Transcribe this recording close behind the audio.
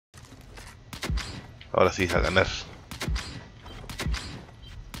Ahora sí, a ganar.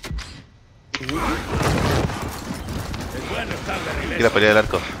 Quiero pelear el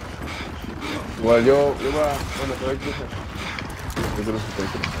arco. Igual yo va... Bueno, te voy a cruzar. Yo cruzo, te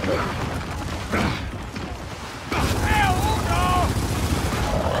cruzo.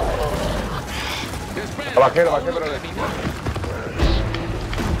 Lo bajé, pero...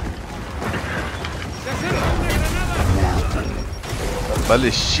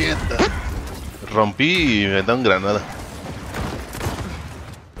 Vale, shit. Rompí y me dan granada.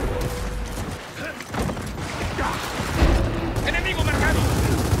 ¡Enemigo marcado!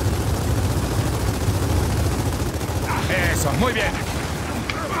 Eso, muy bien.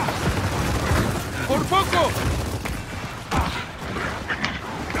 ¡Por poco!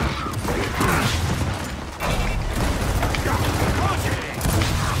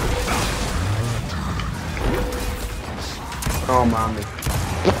 No mames.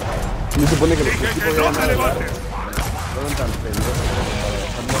 No se supone que los equipos ya van a ganar.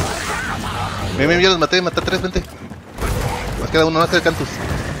 Bien, ya los maté, maté a 3, vente. Nos queda uno, más que el Cantus.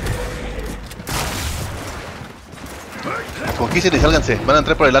 Conquisten y sálganse, van a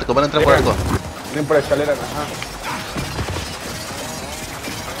entrar por el arco, van a entrar por el arco. Vienen por escaleras, ajá.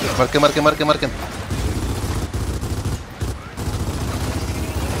 Marquen.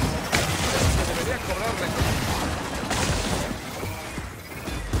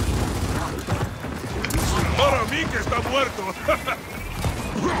 Para mí que está muerto.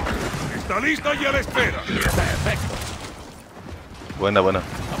 Está listo y a la espera. Perfecto. Buena.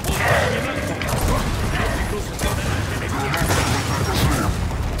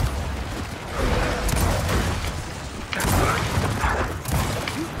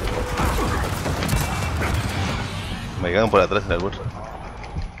 Me llegaron por atrás en el bus.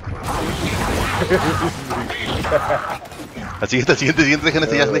 Al siguiente, dejen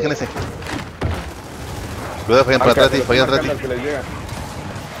ese. Cuidado, fallan por atrás, fallan atrás.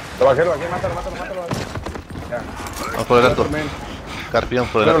 Lo bajé, mátalo. Ya. Vamos por el arco. Carpión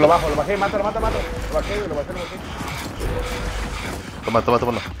por el arco. Lo bajé, mátalo. Lo bajé.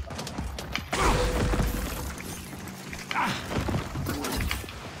 Tómalo.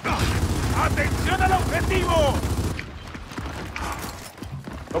 ¡Atención al objetivo!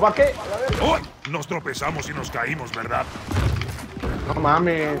 Lo bajé. ¡Uy! Nos tropezamos y nos caímos, ¿verdad? No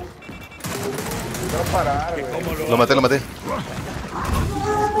mames. No parar, güey. Lo maté. Lo mataste.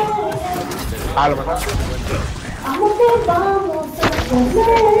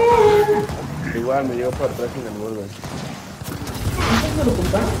 Igual me llegó por atrás sin el borde.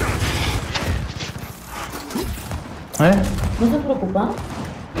 ¿No se preocupa?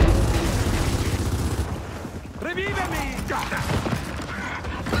 ¡Revíveme!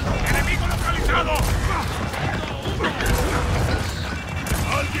 ¡Enemigo localizado!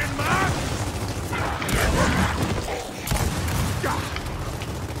 ¿Alguien más?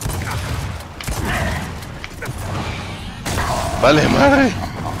 Vale, madre.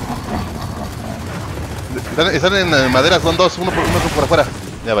 Están en madera, son dos, uno por afuera.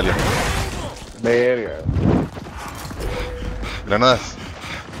 Ya valió. Verga. Granadas.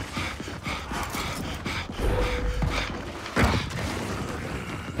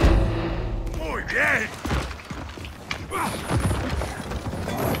 Muy bien.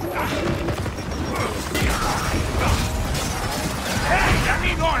 ¡Ey,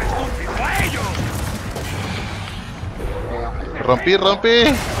 amigo! ¡Estúpido! ¡A ellos! Rompí.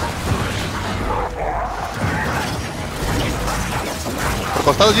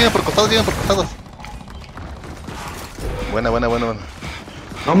 Por costados llegan. Buena.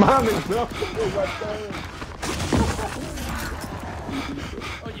 No mames, no.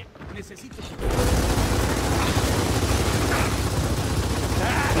 Oye, necesito...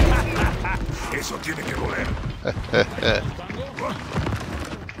 Eso tiene que doler.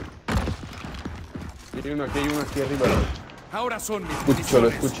 Hay uno aquí arriba. Ahora son mis Lo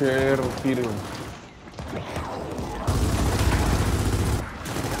municiones. escuché rugir.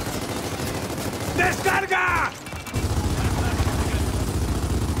 ¡Descarga!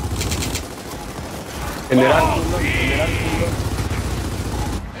 General.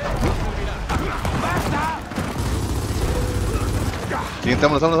 Sí,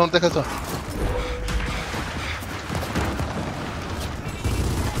 vámonos, deja esto.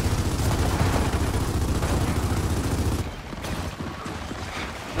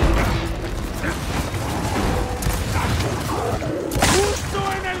 ¡Justo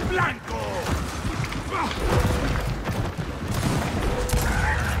en el blanco!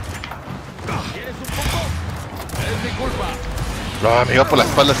 ¿Quieres un poco? Es mi culpa. No, me iba por la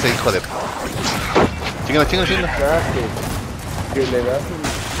espalda ese hijo de... Chíngalo. Que le das un...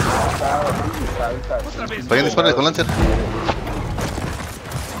 Vayan, disparale con Lancer.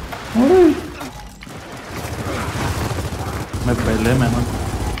 Uy. Me peleé mejor.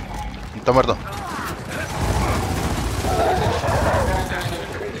 Está muerto.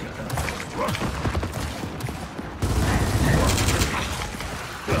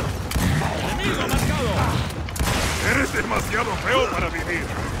 ¡Enemigo marcado! Eres demasiado feo para vivir.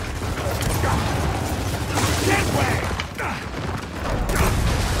 ¿Quién fue?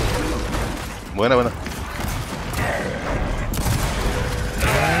 Buena, buena.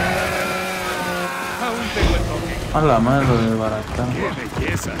 Aún tengo el toque. A la madre lo de barata. ¡Qué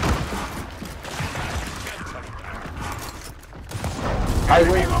belleza! ¡Ay,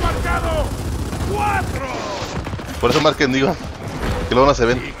 güey! ¡Enemigo marcado! ¡4! Por eso marquen, digo. Que luego no se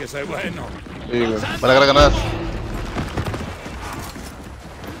ven. Sí, que soy bueno. Sí, güey. Van a agarrar granadas.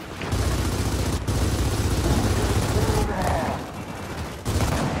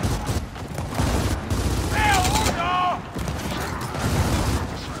 ¡Veo uno!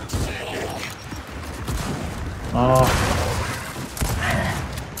 Oh,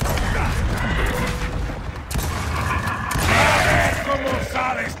 ¿Cómo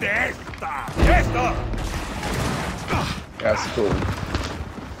sabes de esta? ¡Esto! Qué asco, güey.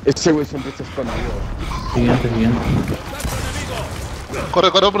 Ese güey siempre está escondido. siguiente. ¡Contacto enemigo!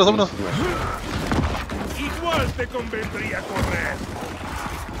 Corre, corre, hombros, hombros. Igual te convendría correr.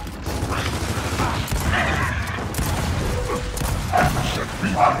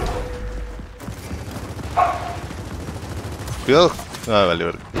 Cuidado. Ah, vale,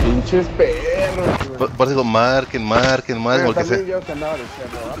 verga. Pinches perros, güey. Por eso digo, marquen, Pero porque, también yo te andaba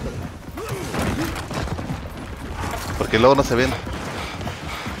diciendo, porque luego no se ven.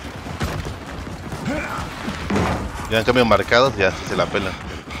 Ya en cambio marcados, ya se la pelan.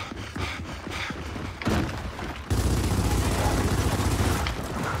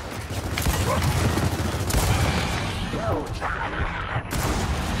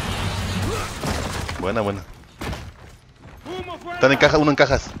 Buena, buena. ¡Humo fuera! Están en caja, uno en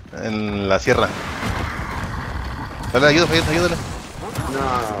cajas, en la sierra. Dale, ayúdale. No,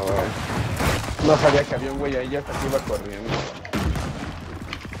 güey. No sabía que había un güey ahí, ya hasta que iba corriendo.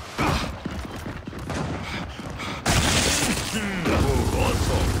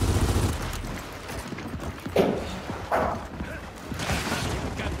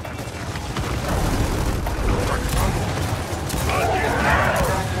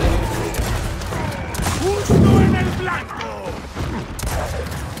 ¡Justo en el blanco!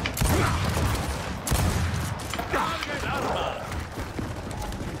 ¡Carga el arma!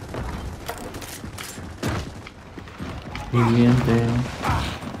 Siguiente.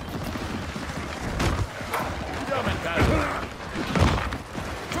 Yo me encargo.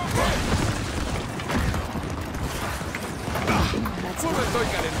 Solo estoy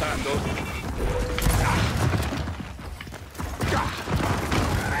calentando.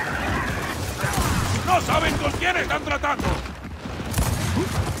 ¡No saben con quién están tratando!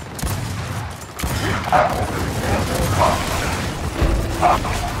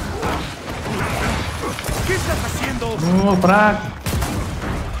 ¿Qué estás haciendo? No, frac.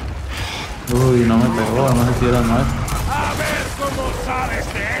 Uy, no me pegó, no sé si era nuestro. A ver cómo sabes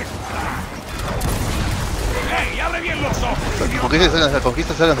de esta. ¡Ey, abre bien los ojos!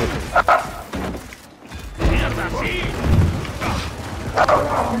 Conquista, ságanse. ¡Mierda, sí!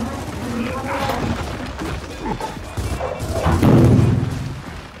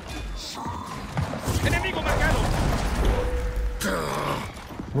 ¡Enemigo marcado!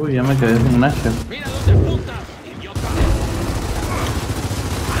 Uy, ya me quedé sin un hacha. ¡Mira dónde apuntas, idiota!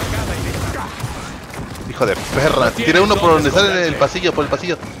 Acaba y deja. Hijo de perra. Tiré uno por donde sale el pasillo, por el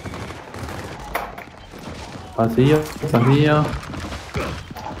pasillo. Pasillo.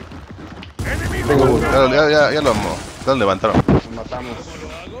 ¡Enemigo! Claro, ya lo levantaron. Nos matamos.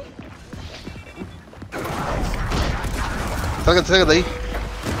 Salgan de ahí.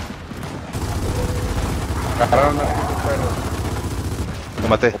 Agarraron a estos perros. Lo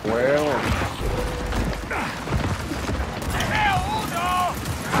maté. Huevo. ¡Veo uno!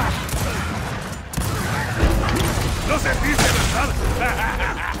 ¡Lo sentiste, verdad!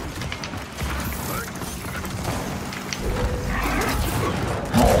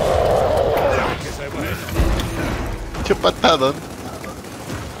 ¡Que soy bueno! Qué patado. ¿Eso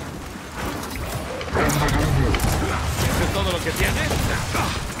es todo lo que tienes?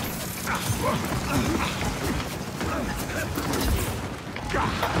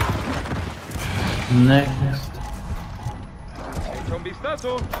 Next. Echa un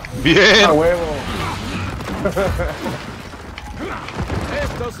vistazo. Bien. A huevo.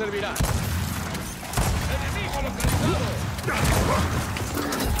 Esto servirá. ¡Enemigo localizado!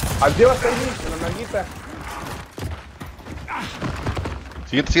 Lleva hasta ahí, en la manguita.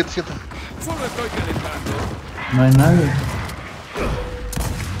 Siguiente, siguiente, siguiente. Solo estoy calentando. No hay nadie.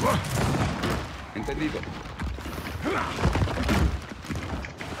 Entendido.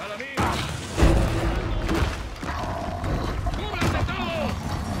 A la mía. ¡Cúbranse todos!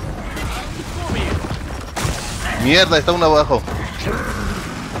 ¡Cubrir! Mierda, está uno abajo.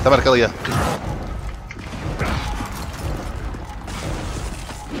 Está marcado ya.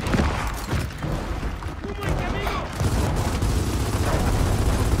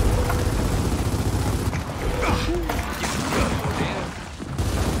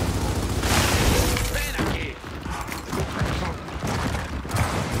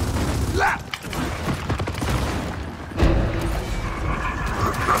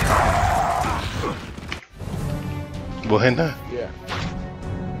 Buena. Yeah.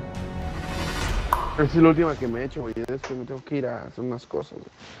 Esa es la última que me he hecho, güey. Después me tengo que ir a hacer unas cosas, güey.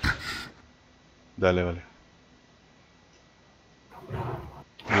 Dale, vale.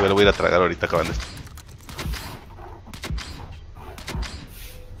 Igual voy a ir a tragar ahorita acabando esto.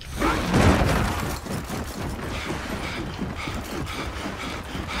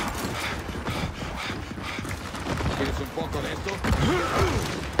 ¿Quieres un poco de esto?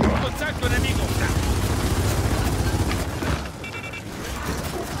 ¡Contacto enemigo!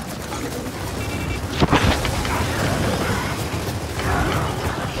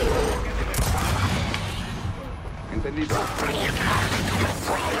 Entendido.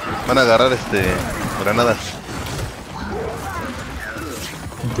 Van a agarrar granadas.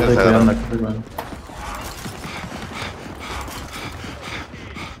 Estoy cuidando aquí, bueno.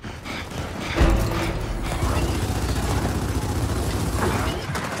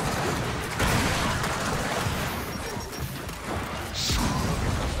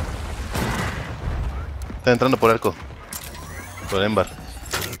 Está entrando por arco. Por Embar.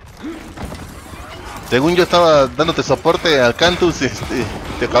 Según yo estaba dándote soporte al Cantus,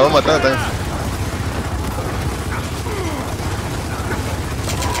 te acabó matando también.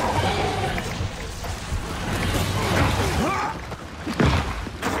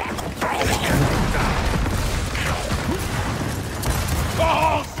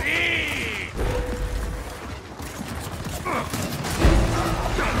 ¡Oh, sí!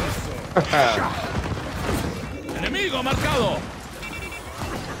 ¡Enemigo marcado!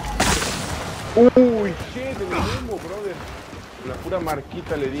 Uy, shit, en el Rumbo, brother. La pura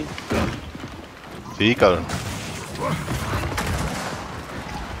marquita le di. Sí, cabrón.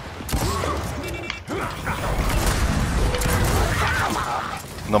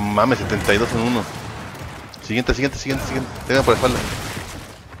 No mames, 72 en uno. Siguiente, siguiente, siguiente, siguiente. Tengan por la espalda.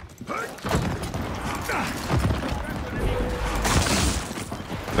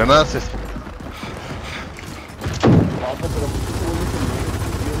 Granadas.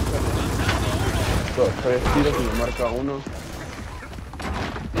 Tres tiros y me marca uno.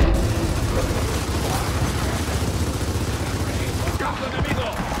 ¡Contacto enemigo!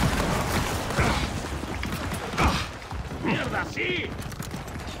 ¡Mierda, sí!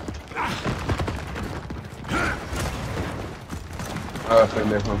 Ah,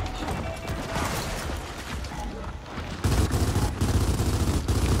 pendejo.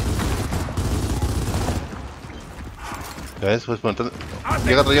 Ya ves, pues por entonces.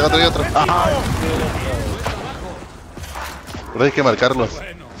 Llega otro, llega otro, llega otro. Pero hay que marcarlos.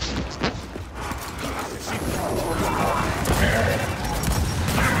 Bueno.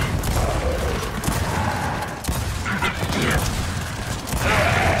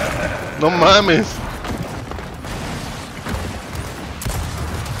 No mames.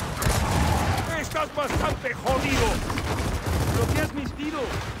 ¡Estás bastante jodido! ¡Bloqueas mis tiros!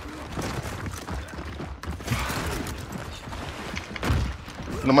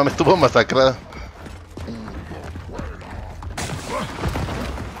 No mames, estuvo masacrada.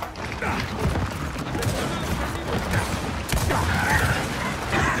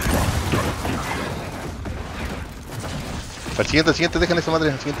 Al siguiente, dejen esa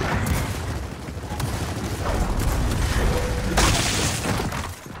madre, al siguiente.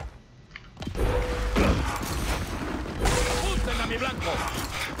 ¡Punten a mi blanco!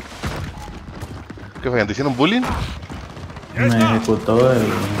 ¿Qué fue? ¿Te hicieron bullying? Me ejecutó el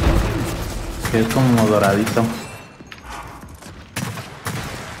que es como doradito.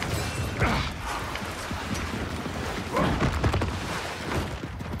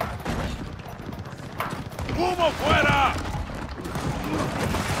 ¡Humo fuera!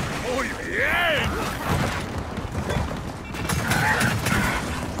 ¡Muy bien!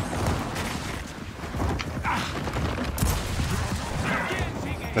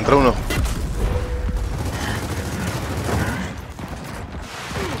 Entró uno.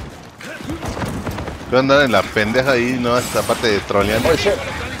 Voy a andar en la pendeja ahí, no, esta parte de troleando. ¡Oh, shit!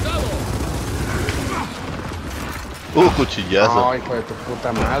 Cuchillazo. ¡Ay, hijo de tu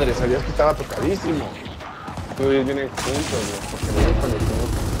puta madre! Sabías que estaba tocadísimo. Tú vienes juntos, güey, porque me dio con el tiempo.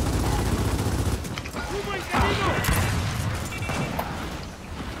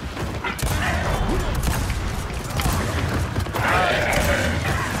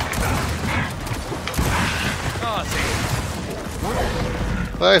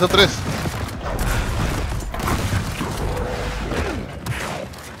 Ay, son 3.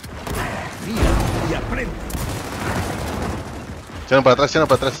 Y aprende. Echaron para atrás, echaron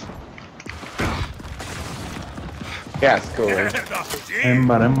para atrás. ¡Qué asco, güey! Sí.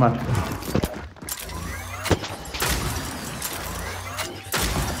 Embar.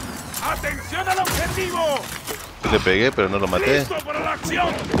 ¡Atención al objetivo! Le pegué, pero no lo maté. ¡Listo para la acción!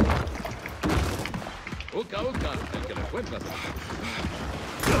 Uca, el que lo encuentras.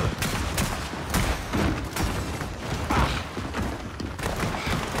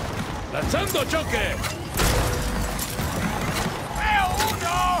 ¡Lanzando choque! ¡Veo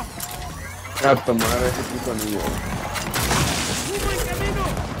uno! A tomar ese puto anillo. ¡Uno en camino!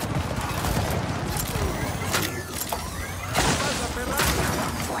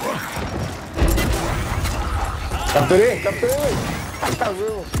 ¡Capturé! ¡Ah,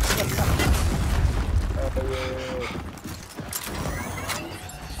 huevo!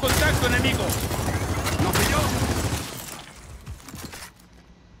 ¡Contacto enemigo! ¿Lo pilló?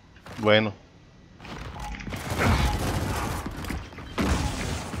 Bueno.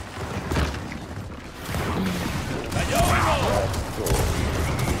 ¡Cayó uno!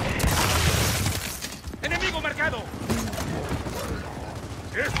 ¡Enemigo marcado!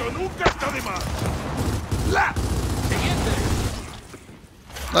 ¡Esto nunca está de más! ¡La! Siguiente.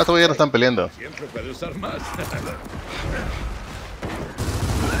 No, todavía no están peleando. Siempre puede usar más.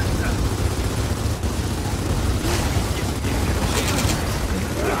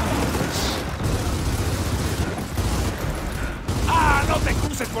 ¡Ah, no te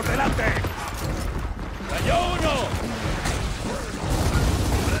cruces por delante! ¡Cayó uno!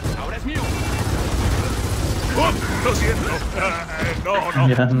 ¡Ahora es mío! ¡Oh, lo siento! No.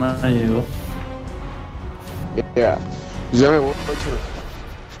 Ya no llegó. Ya. Ya me voy, coche.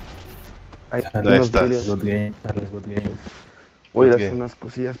 Hay Ahí unos estás. vídeos. Good game. Voy a Ok. hacer unas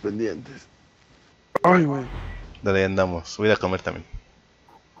cosillas pendientes. Ay, güey. Dale, ahí andamos. Voy a ir a comer también.